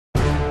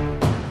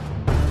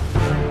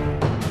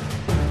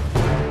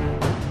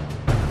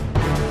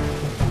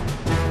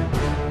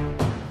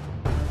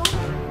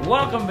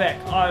welcome back.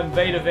 I'm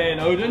Vader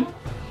Van Odin.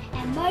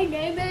 And my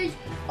name is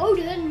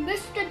Odin,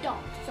 Mr.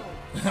 Dark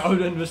Souls.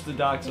 Odin, Mr.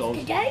 Dark Souls.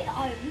 Today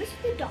I'm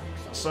Mr. Dark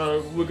Souls.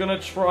 So we're gonna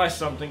try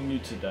something new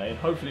today, and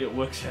hopefully it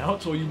works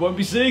out, or you won't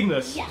be seeing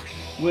this. Yes.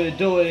 We're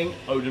doing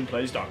Odin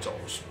Plays Dark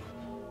Souls.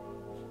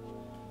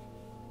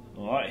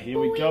 Alright, here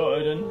we go,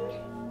 Odin.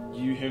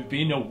 You have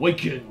been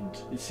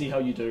awakened. Let's see how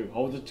you do.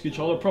 Hold the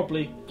controller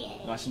properly,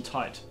 nice and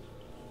tight.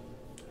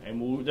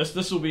 And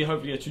this will be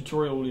hopefully a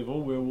tutorial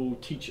level where I'll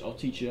teach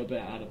you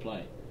about how to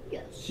play.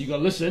 Yes. So you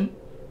gotta listen.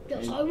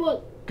 Yes, I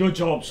will. Good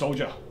job,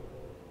 soldier.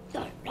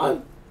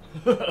 No.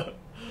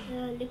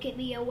 Look at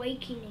me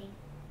awakening.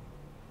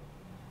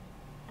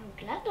 I'm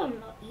glad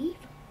I'm not evil.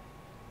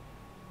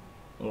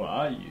 Or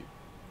are you?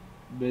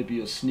 Maybe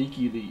you're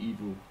sneakily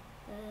evil.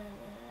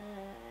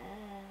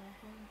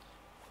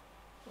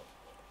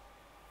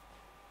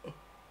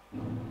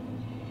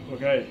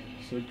 Okay,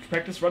 so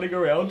practice running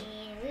around.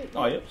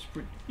 Oh, yep,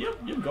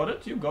 you've got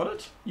it,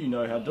 You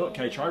know how to do it.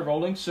 Okay, try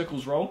rolling,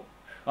 circles roll.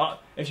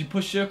 If you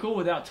push circle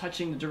without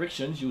touching the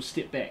directions, you'll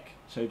step back.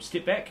 So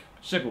step back,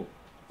 circle.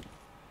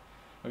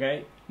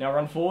 Okay, now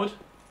run forward.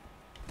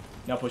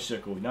 Now push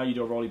circle. Now you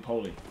do a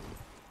roly-poly.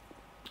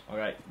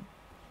 Okay,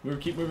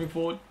 keep moving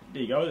forward.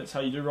 There you go, that's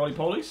how you do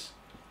roly-polies.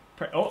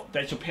 Oh,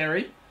 that's your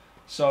parry.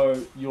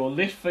 So your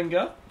left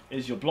finger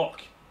is your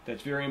block.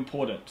 That's very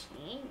important.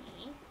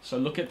 So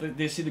look at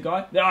see the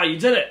guy? Ah, you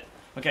did it!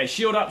 Okay,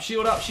 shield up,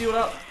 shield up, shield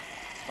up.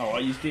 Oh,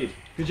 he's dead.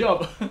 Good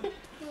job.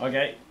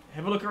 Okay,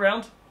 have a look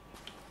around.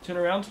 Turn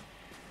around.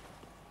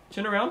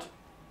 Turn around.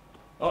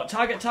 Oh,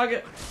 target,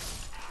 target.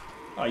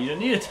 Oh, you don't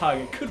need a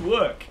target. Good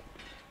work.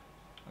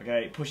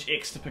 Okay, push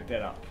X to pick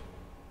that up.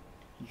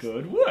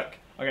 Good work.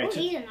 Okay. Oh,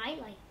 he's a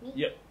knight like me.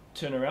 Yep.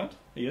 Turn around.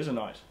 He is a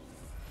knight.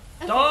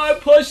 Don't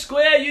push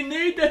square. You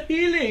need the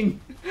healing.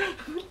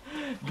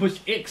 Push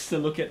X to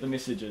look at the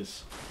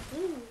messages.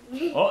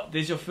 Oh,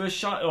 there's your first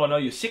shiny. Oh no,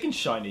 your second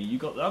shiny. You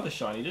got the other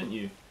shiny, didn't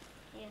you?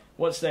 Yeah.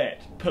 What's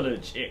that?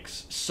 Pillage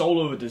X. Soul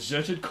of a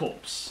deserted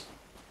corpse.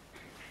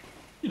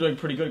 You're doing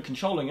pretty good at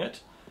controlling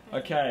it.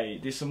 Okay,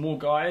 there's some more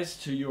guys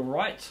to your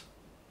right.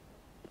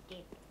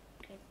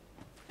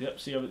 Yep,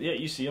 see over there. Yeah,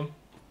 you see them.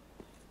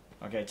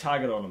 Okay,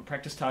 target on them.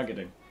 Practice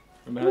targeting.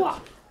 Remember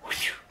how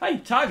hey,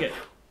 target.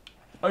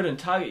 Odin,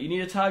 target. You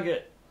need a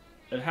target.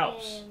 It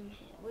helps.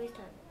 Where's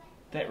target?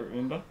 That,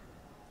 remember?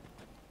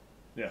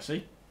 Yeah,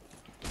 see?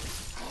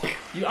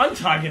 You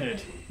untargeted,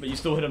 but you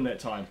still hit him that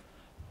time.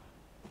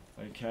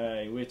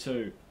 Okay, where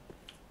to?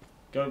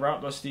 Go right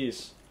up those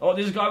stairs. Oh,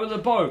 there's a guy with a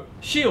bow.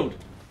 Shield.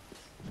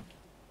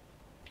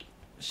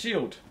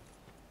 Shield.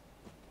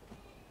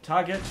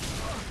 Target.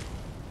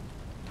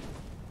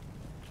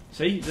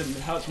 See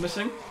how it's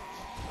missing?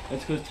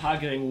 That's because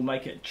targeting will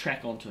make it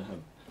track onto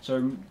him.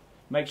 So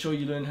make sure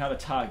you learn how to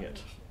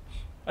target.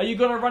 Are you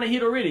going to run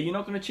ahead already? You're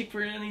not going to check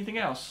for anything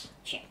else?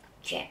 Check,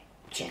 check,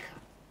 checker.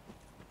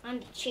 I'm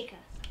the checker.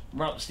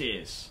 Run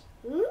upstairs.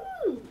 Ooh.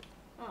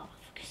 Oh,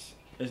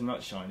 there's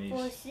not shinies.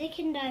 For a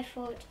second I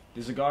thought.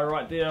 There's a guy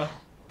right there.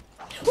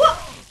 What?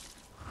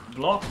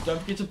 Block.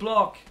 Don't forget to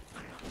block.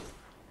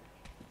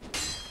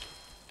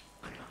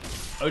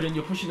 Odin,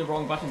 you're pushing the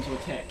wrong button to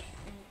attack.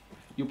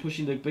 You're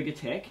pushing the big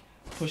attack.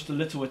 Push the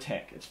little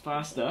attack. It's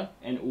faster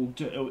and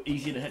it'll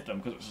easier to hit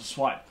them because it's a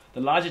swipe.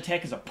 The large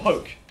attack is a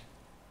poke.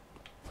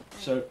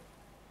 So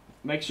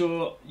make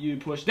sure you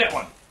push that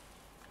one.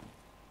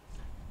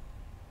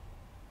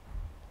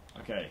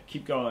 Okay,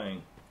 keep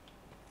going.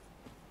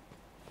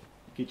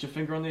 Get your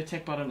finger on the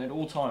attack button at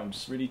all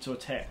times, ready to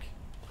attack.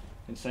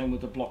 And same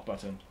with the block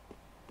button.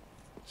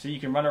 So you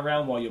can run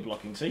around while you're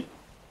blocking, see?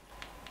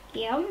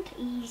 Yeah, I want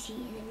easy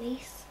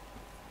enemies.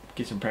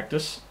 Get some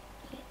practice.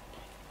 Yep.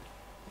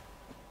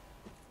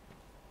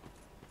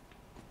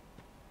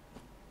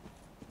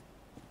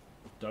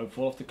 Don't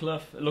fall off the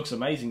cliff. It looks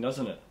amazing,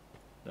 doesn't it?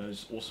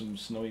 Those awesome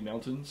snowy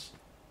mountains.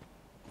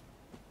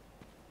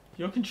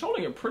 You're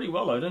controlling it pretty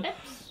well, Odin.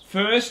 Oops.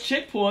 First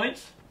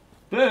checkpoint.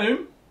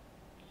 Boom.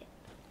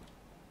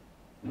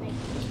 Yep.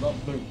 It's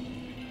not boom.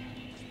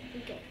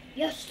 Okay.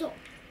 Yes, stop.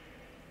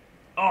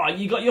 Oh,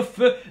 you got your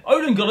first...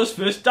 Odin got his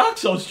first Dark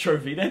Souls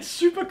trophy. That's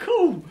super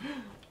cool.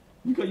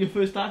 You got your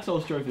first Dark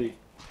Souls trophy.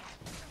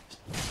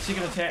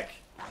 Second attack.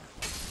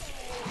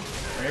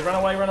 Okay, run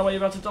away, you're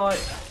about to die.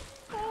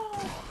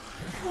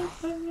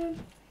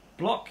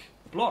 Block,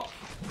 block.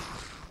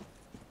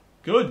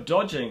 Good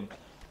dodging.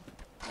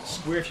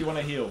 Square if you want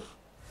to heal.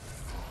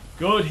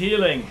 Good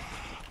healing.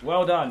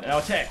 Well done. Now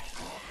attack.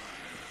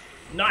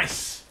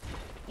 Nice.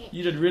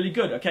 You did really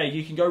good. Okay,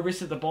 you can go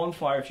rest at the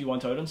bonfire if you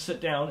want, Odin.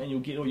 Sit down and you'll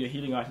get all your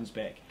healing items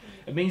back.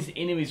 It means the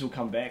enemies will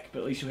come back, but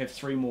at least you'll have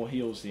 3 more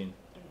heals then.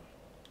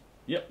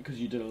 Yep, because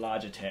you did a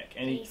large attack.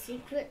 Any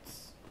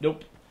secrets?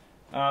 Nope.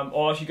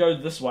 Or if you go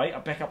this way,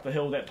 back up the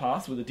hill, that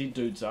path where the dead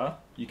dudes are,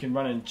 you can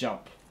run and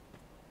jump.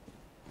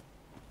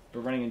 But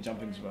running and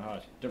jumping is a bit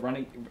hard. The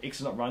running, X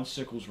is not run,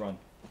 circles run.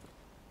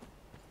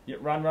 Yep,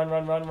 run, run,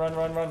 run, run, run,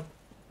 run, run.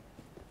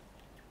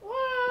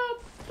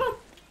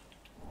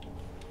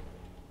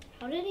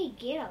 How did he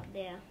get up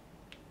there?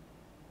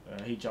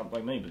 He jumped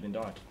like me, but then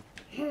died.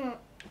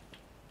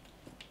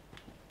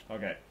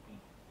 Okay.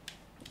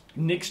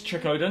 Next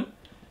trick, Odin.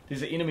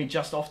 There's an enemy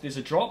just off. There's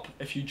a drop.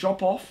 If you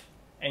drop off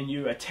and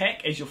you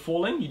attack as you're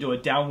falling, you do a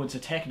downwards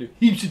attack and do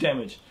heaps of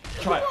damage.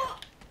 Try it.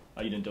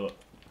 Oh, you didn't do it.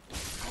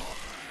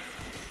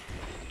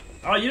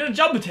 Oh, you did a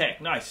jump attack.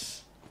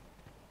 Nice.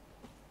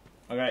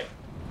 Okay.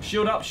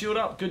 Shield up, shield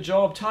up. Good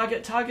job.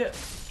 Target, target.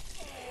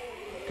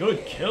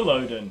 Good kill,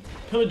 Odin.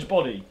 Pillage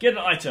body. Get an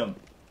item.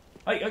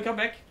 Hey, come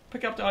back.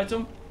 Pick up the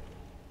item.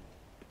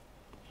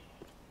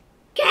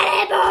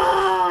 Get him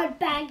on!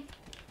 Bang!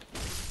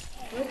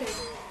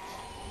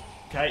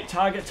 Okay,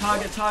 target,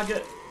 target,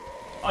 target.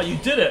 Oh, you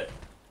did it.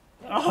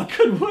 Oh,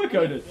 good work,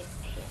 Odin.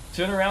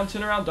 Turn around,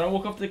 turn around. Don't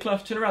walk off the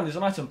cliff. Turn around. There's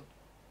an item.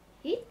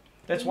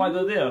 That's why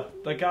they're there.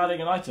 They're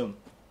guarding an item.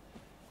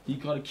 You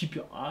gotta keep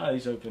your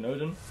eyes open,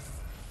 Odin.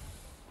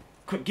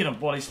 Quick, get him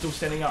while he's still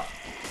standing up.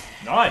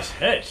 Nice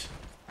hit.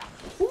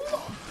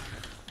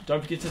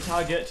 Don't forget to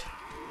target.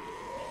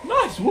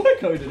 Nice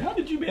work, Odin. How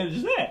did you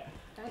manage that?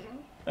 Don't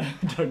know.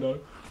 Don't know.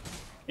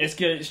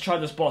 Let's try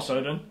this boss,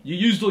 Odin. You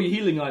used all your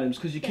healing items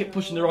because you kept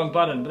pushing the wrong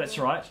button, but that's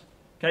right.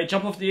 Okay,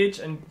 jump off the edge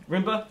and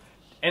remember,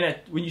 and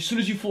as soon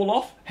as you fall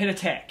off, hit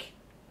attack.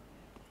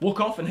 Walk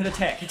off and hit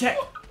attack. Attack.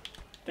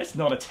 That's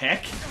not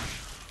attack.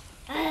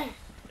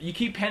 You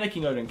keep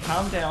panicking, Odin.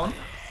 Calm down.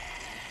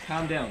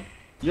 Calm down.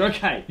 You're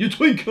okay. You're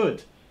doing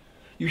good.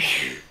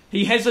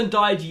 He hasn't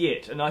died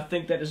yet, and I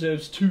think that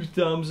deserves 2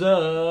 thumbs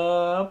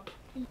up.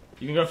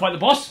 You can go fight the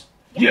boss?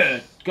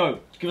 Yeah. Go.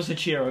 Give us a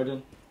cheer,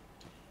 Odin.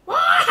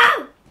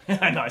 Wow!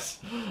 Nice.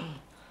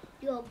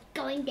 You're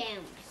going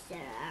down, sir.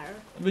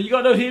 But you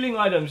got no healing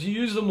items. You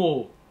use them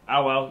all.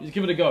 Oh well. Just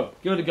give it a go.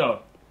 Give it a go.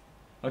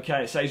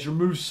 Okay, it says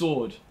remove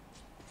sword.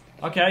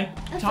 Okay.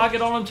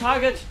 Target on him.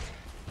 Target.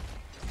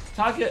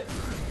 Target.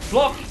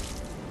 Block.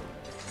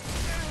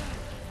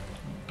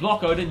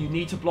 Block, Odin. You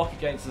need to block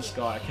against this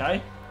guy,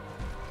 okay?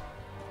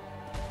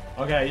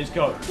 Okay, let's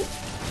go.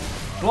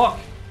 Block.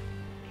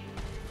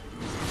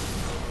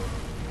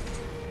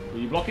 Were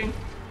you blocking?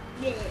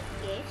 Yes.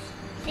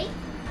 See? I'm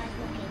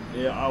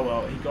blocking. Yeah, oh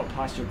well, he got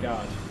past your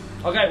guard.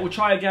 Okay, we'll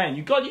try again.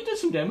 You did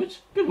some damage.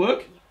 Good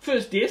work.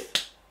 First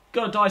death.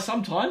 Gotta die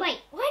sometime. Wait,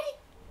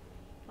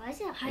 why is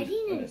it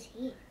hiding in his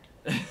head?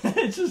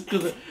 It's just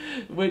because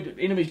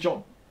enemies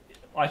drop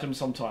items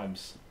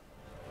sometimes.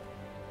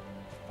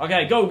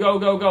 Okay, go, go,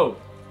 go, go.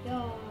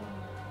 Yo.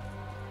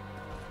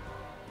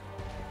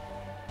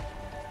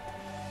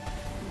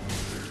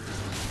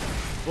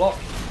 Block.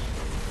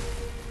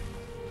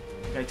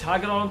 Okay,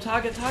 target on him.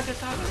 Target, target,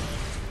 target.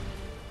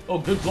 Oh,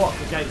 good block.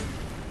 Okay.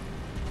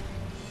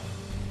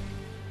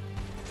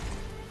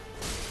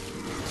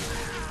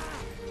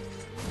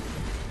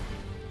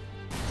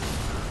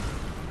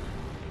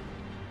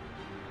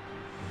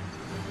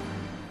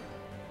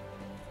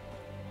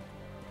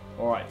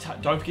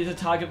 Alright, don't forget to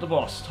target the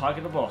boss.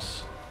 Target the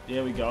boss.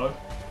 There we go.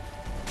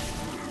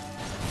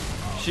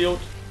 Shield.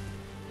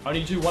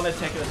 Only do 1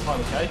 attack at a time,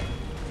 okay?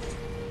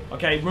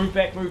 Okay, move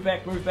back, move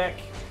back, move back.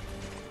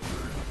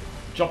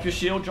 Drop your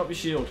shield, drop your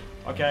shield.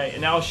 Okay,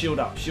 and now shield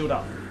up, shield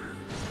up.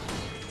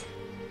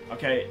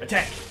 Okay,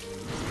 attack.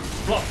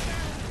 Block.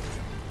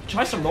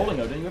 Try some rolling,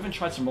 Odin. You haven't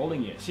tried some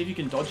rolling yet. See if you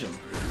can dodge him.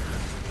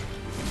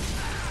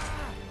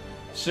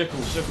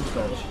 Circles, circles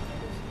dodge.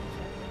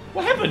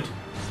 What happened?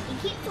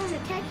 He keeps on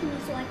attacking me,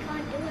 so I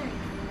can't do anything.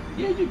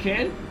 Yeah, you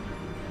can.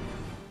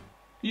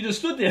 You just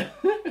stood there.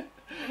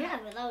 Yeah,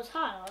 but that was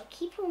hard. I'll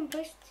keep on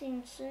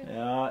pushing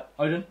circle.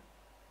 Odin,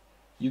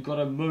 you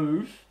gotta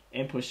move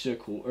and push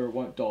circle, or it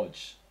won't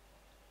dodge.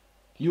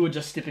 You were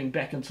just stepping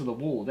back into the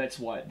wall. That's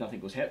why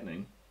nothing was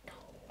happening.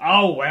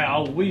 Oh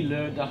wow, we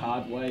learned the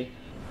hard way.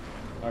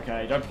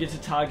 Okay, don't forget to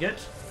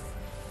target.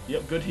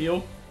 Yep, good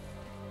heal.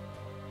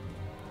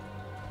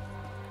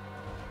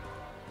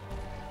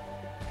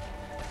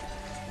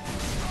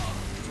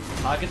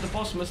 Target the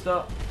boss,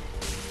 mister.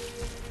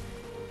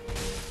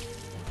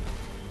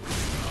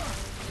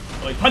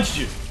 Oh, he punched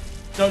you.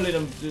 Don't let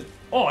him do...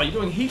 Oh, you're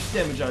doing heaps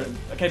damage, Odin.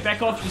 Okay,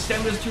 back off. Your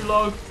stamina's too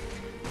low.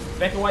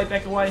 Back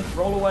away,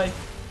 roll away.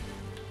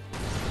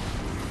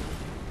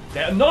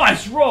 That,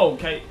 nice roll.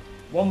 Okay,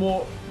 one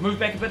more. Move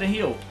back a bit and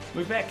heal.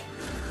 Move back.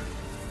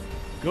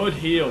 Good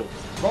heal.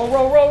 Roll,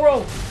 roll, roll,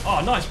 roll.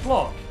 Oh, nice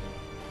block.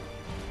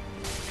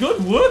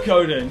 Good work,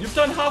 Odin. You've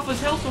done half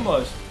his health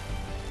almost.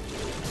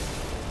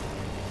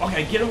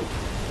 Okay, get him.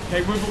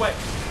 Okay, move away.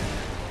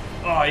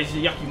 Oh, he's a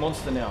yucky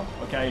monster now.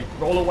 Okay,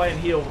 roll away and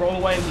heal. Roll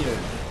away and heal.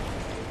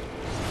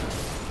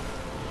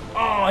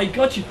 Oh, he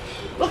got you.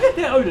 Look at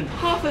that, Odin.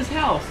 Half his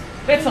health.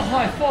 That's a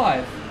high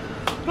five.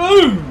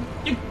 Boom.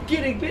 You're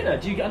getting better.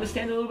 Do you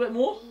understand a little bit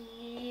more?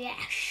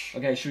 Yes.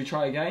 Okay, should we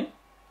try again?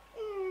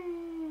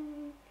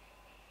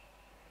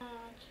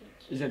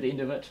 Is that the end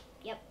of it?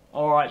 Yep.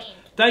 Alright.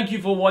 Thank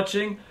you for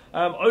watching.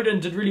 Odin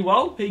did really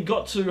well. He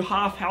got to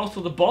half health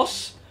of the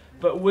boss.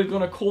 But we're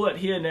going to call it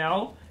here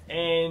now.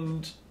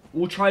 And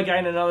we'll try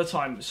again another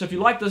time. So if you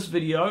like this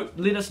video,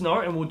 let us know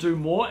and we'll do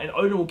more. And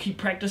Odin will keep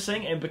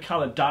practicing and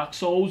become a Dark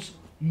Souls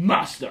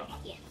master.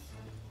 Yes.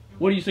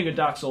 What do you think of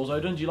Dark Souls,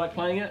 Odin? Do you like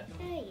playing it?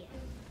 Yeah.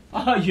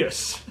 Ah,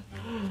 yes.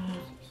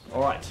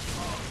 Alright.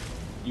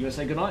 You gonna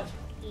say goodnight?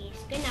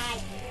 Yes, good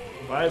night.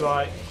 Bye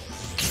bye.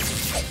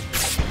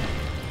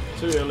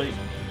 Too early.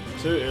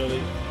 Too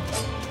early.